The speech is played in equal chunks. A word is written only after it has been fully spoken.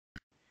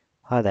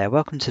Hi there,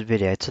 welcome to the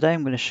video. Today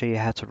I'm going to show you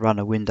how to run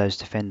a Windows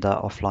Defender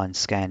offline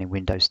scan in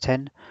Windows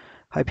 10.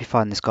 Hope you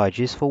find this guide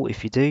useful.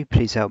 If you do,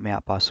 please help me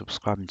out by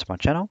subscribing to my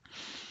channel.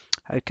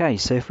 Okay,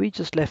 so if we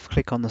just left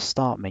click on the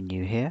Start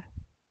menu here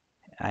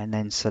and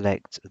then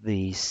select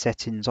the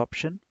Settings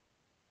option,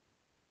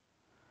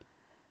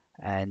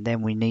 and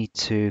then we need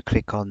to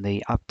click on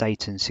the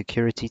Update and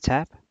Security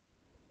tab.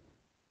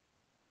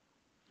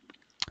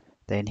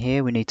 Then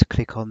here we need to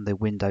click on the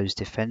Windows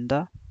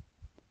Defender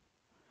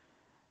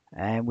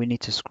and we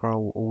need to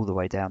scroll all the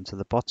way down to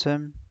the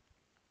bottom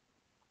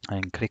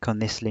and click on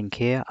this link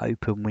here,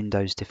 Open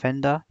Windows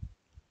Defender.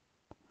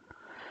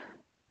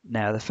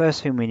 Now the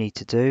first thing we need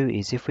to do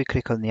is if we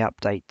click on the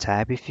Update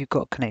tab, if you've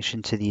got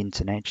connection to the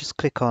internet, just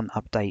click on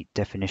Update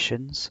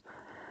Definitions.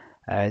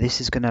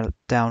 This is going to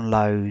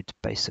download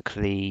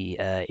basically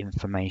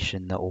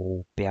information that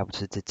will be able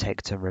to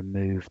detect and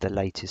remove the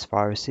latest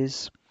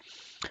viruses.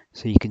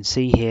 So you can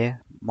see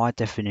here, my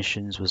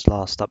definitions was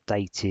last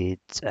updated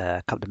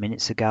a couple of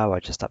minutes ago. I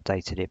just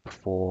updated it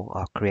before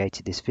I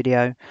created this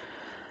video.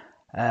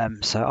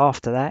 So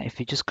after that, if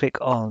you just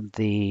click on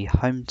the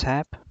Home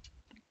tab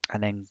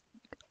and then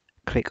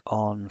click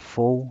on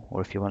full,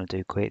 or if you want to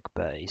do quick,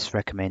 but it's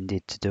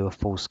recommended to do a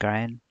full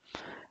scan,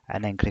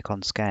 and then click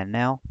on scan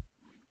now.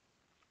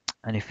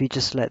 And if you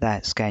just let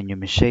that scan your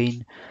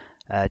machine,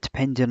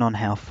 depending on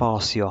how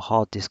fast your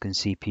hard disk and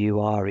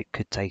CPU are, it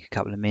could take a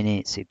couple of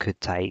minutes, it could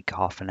take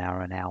half an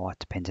hour,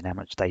 depending how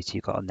much data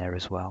you got on there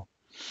as well.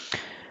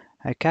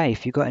 Okay,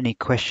 if you've got any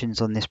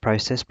questions on this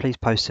process, please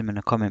post them in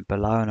a comment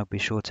below and I'll be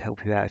sure to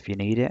help you out if you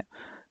need it.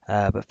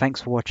 But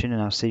thanks for watching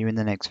and I'll see you in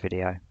the next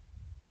video.